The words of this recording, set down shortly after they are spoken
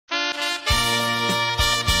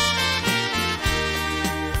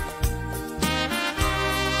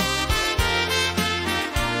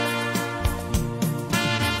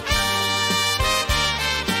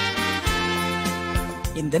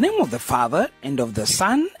the name of the Father, and of the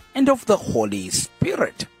Son, and of the Holy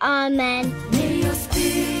Spirit. Amen. May your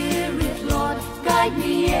Spirit, Lord, guide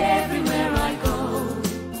me everywhere I go.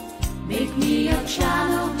 Make me a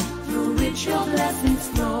channel through which your blessings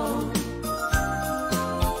flow.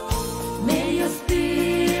 May your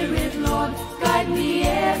Spirit, Lord, guide me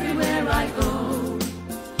everywhere I go.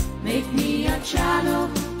 Make me a channel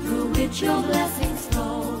through which your blessings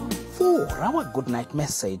flow. For our Goodnight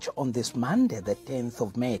message on this Monday, the 10th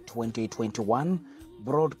of May 2021,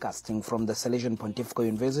 broadcasting from the Salesian Pontifical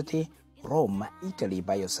University, Rome, Italy,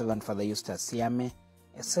 by your servant Fr Eustace, siame,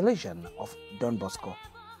 a Salesian of Don Bosco,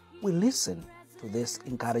 we listen to this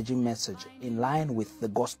encouraging message in line with the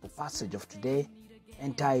Gospel passage of today,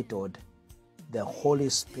 entitled, "The Holy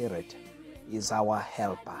Spirit is our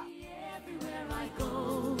Helper." Everywhere I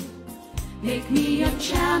go, make me a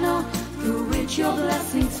channel through which your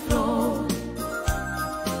blessings flow.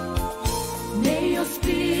 May your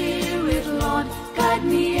Spirit, Lord, guide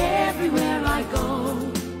me everywhere I go.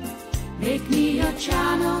 Make me a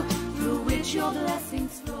channel through which your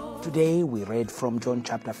blessings flow. Today we read from John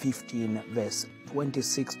chapter 15 verse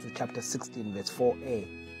 26 to chapter 16 verse 4a.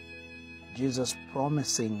 Jesus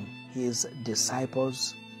promising his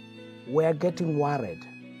disciples were getting worried,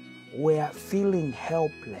 were feeling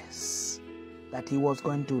helpless that he was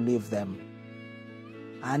going to leave them.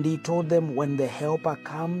 And he told them, when the Helper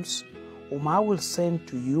comes, whom I will send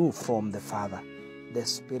to you from the Father, the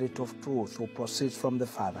Spirit of truth who proceeds from the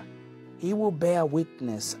Father, he will bear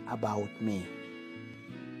witness about me.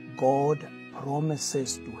 God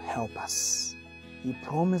promises to help us. He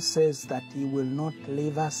promises that he will not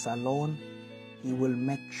leave us alone. He will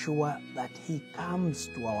make sure that he comes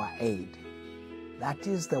to our aid. That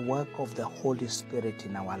is the work of the Holy Spirit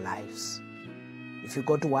in our lives. If you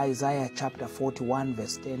go to Isaiah chapter 41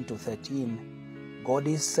 verse 10 to 13, God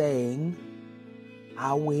is saying,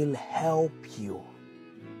 I will help you.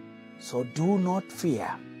 So do not fear,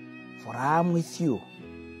 for I am with you.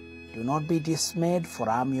 Do not be dismayed, for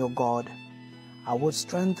I am your God. I will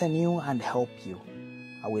strengthen you and help you.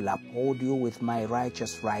 I will uphold you with my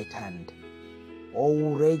righteous right hand. All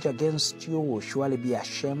who rage against you will surely be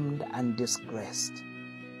ashamed and disgraced.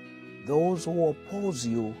 Those who oppose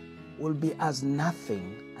you will be as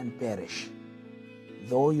nothing and perish.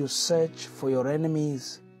 Though you search for your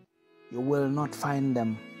enemies, you will not find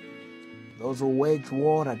them. Those who wage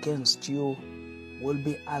war against you will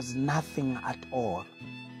be as nothing at all.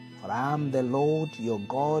 For I am the Lord your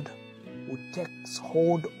God, who takes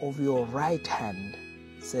hold of your right hand,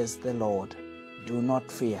 says the Lord. Do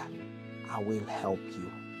not fear, I will help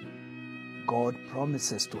you. God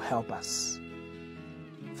promises to help us.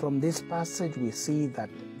 From this passage, we see that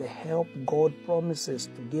the help God promises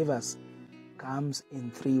to give us comes in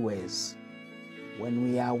three ways. When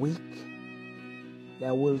we are weak,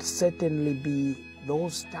 there will certainly be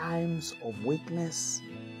those times of weakness,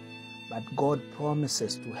 but God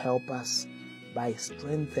promises to help us by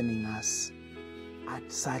strengthening us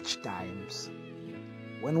at such times.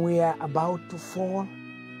 When we are about to fall,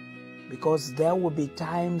 because there will be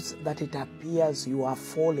times that it appears you are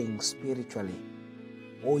falling spiritually,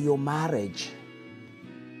 or your marriage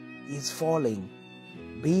is falling,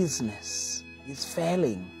 business is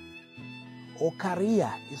failing, or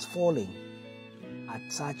career is falling.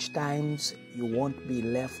 At such times, you won't be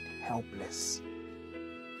left helpless.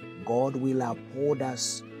 God will uphold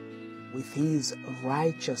us with his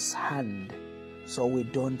righteous hand so we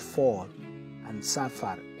don't fall and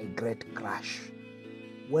suffer a great crash.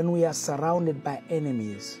 When we are surrounded by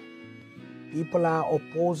enemies, people are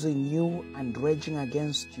opposing you and raging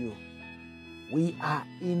against you. We are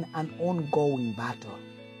in an ongoing battle,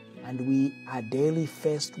 and we are daily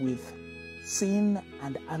faced with seen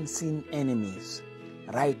and unseen enemies.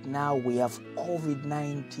 Right now we have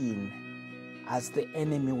COVID-19 as the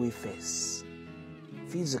enemy we face,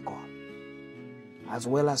 physical as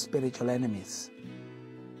well as spiritual enemies.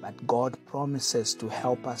 But God promises to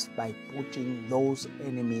help us by putting those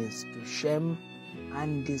enemies to shame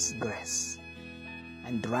and disgrace,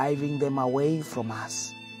 and driving them away from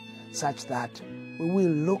us, such that we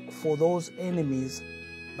will look for those enemies,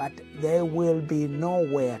 but they will be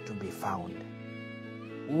nowhere to be found.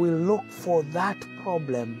 We will look for that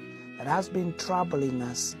problem that has been troubling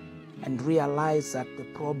us and realize that the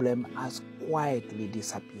problem has quietly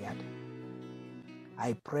disappeared.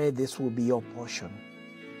 I pray this will be your portion,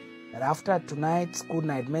 that after tonight's good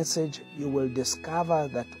night message, you will discover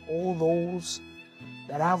that all those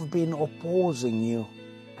that have been opposing you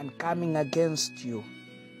and coming against you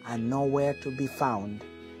are nowhere to be found,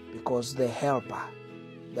 because the Helper,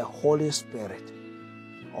 the Holy Spirit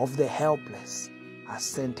of the helpless, has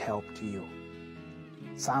sent help to you.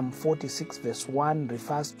 Psalm 46 verse 1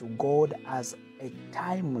 refers to God as a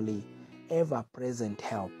timely, ever-present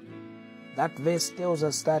help. That verse tells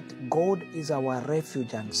us that God is our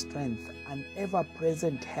refuge and strength, an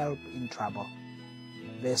ever-present help in trouble.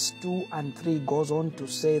 Verse 2 and 3 goes on to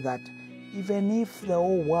say that even if the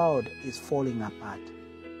whole world is falling apart,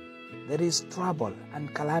 there is trouble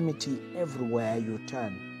and calamity everywhere you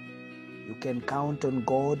turn, you can count on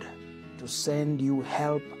God to send you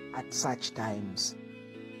help at such times.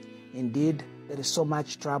 Indeed, there is so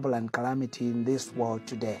much trouble and calamity in this world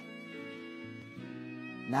today.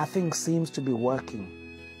 Nothing seems to be working.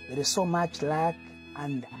 There is so much lack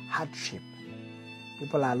and hardship.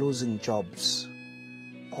 People are losing jobs,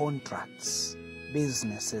 contracts,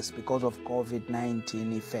 businesses because of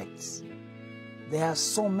COVID-19 effects. There are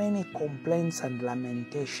so many complaints and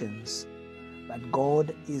lamentations, but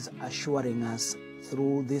God is assuring us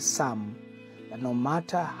through this psalm that no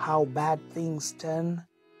matter how bad things turn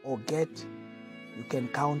or get, you can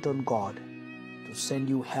count on God to send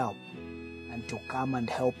you help and to come and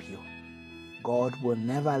help you. God will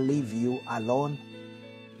never leave you alone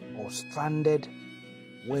or stranded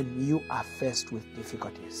when you are faced with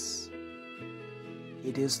difficulties.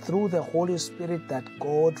 It is through the Holy Spirit that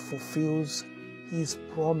God fulfills His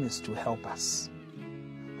promise to help us,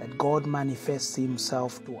 that God manifests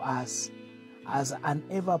Himself to us as an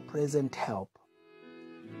ever-present help.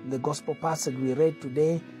 In the Gospel passage we read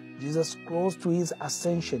today, Jesus, close to His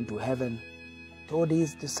ascension to heaven, told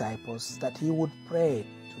His disciples that He would pray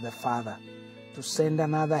to the Father to send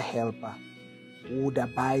another helper who would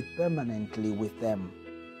abide permanently with them.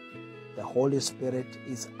 The Holy Spirit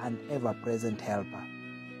is an ever-present helper.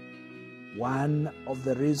 One of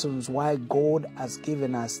the reasons why God has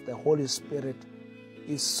given us the Holy Spirit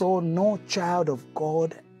is so no child of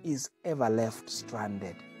God is ever left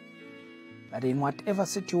stranded. That in whatever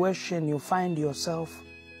situation you find yourself,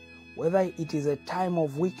 whether it is a time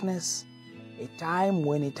of weakness, a time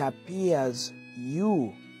when it appears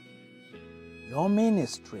you, your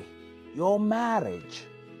ministry, your marriage,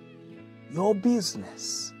 your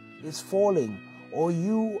business is falling, or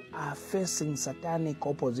you are facing satanic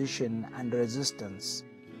opposition and resistance,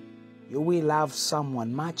 you will have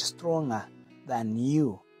someone much stronger than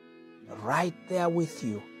you right there with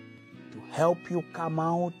you to help you come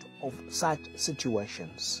out of such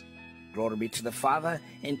situations. Glory be to the Father,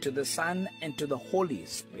 and to the Son, and to the Holy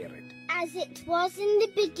Spirit. As it was in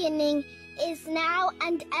the beginning, is now,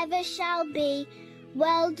 and ever shall be,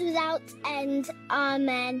 world without end.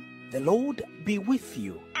 Amen. The Lord be with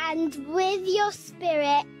you. And with your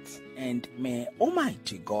spirit. And may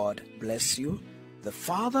Almighty God bless you, the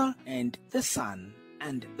Father, and the Son,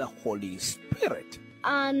 and the Holy Spirit.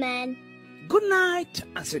 Amen. Good night,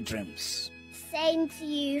 and sweet dreams. Same to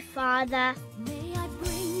you, Father. May I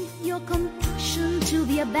bring your compassion to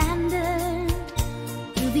the abandoned,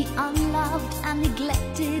 to the unloved and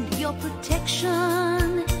neglected, your protection.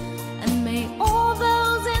 And may all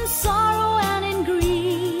those in sorrow and in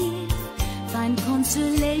grief find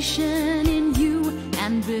consolation in you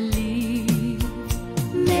and believe.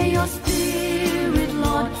 May your Spirit,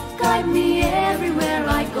 Lord, guide me everywhere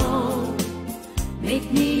I go.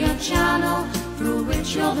 Make me a channel through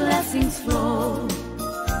which your blessings flow.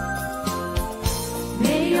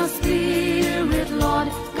 May your Spirit, Lord,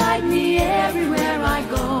 guide me everywhere I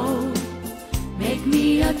go. Make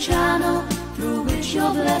me a channel through which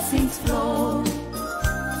your blessings flow.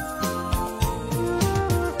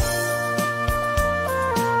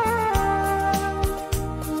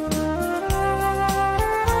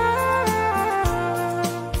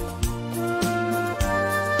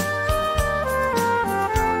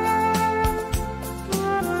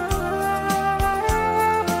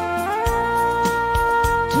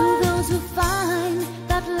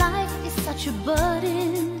 A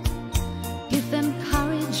burden, give them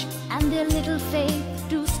courage and their little faith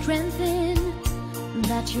to strengthen,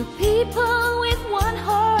 that your people with one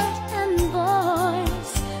heart and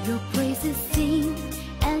voice your praises sing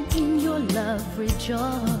and in your love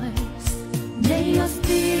rejoice. May your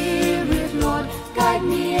Spirit, Lord, guide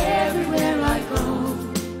me everywhere I go.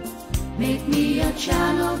 Make me a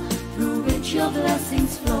channel through which your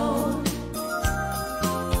blessings flow.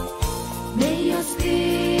 May your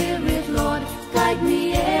Spirit, Lord, guide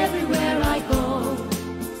me everywhere I go.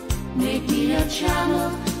 Make me a channel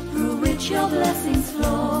through which your blessings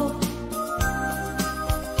flow.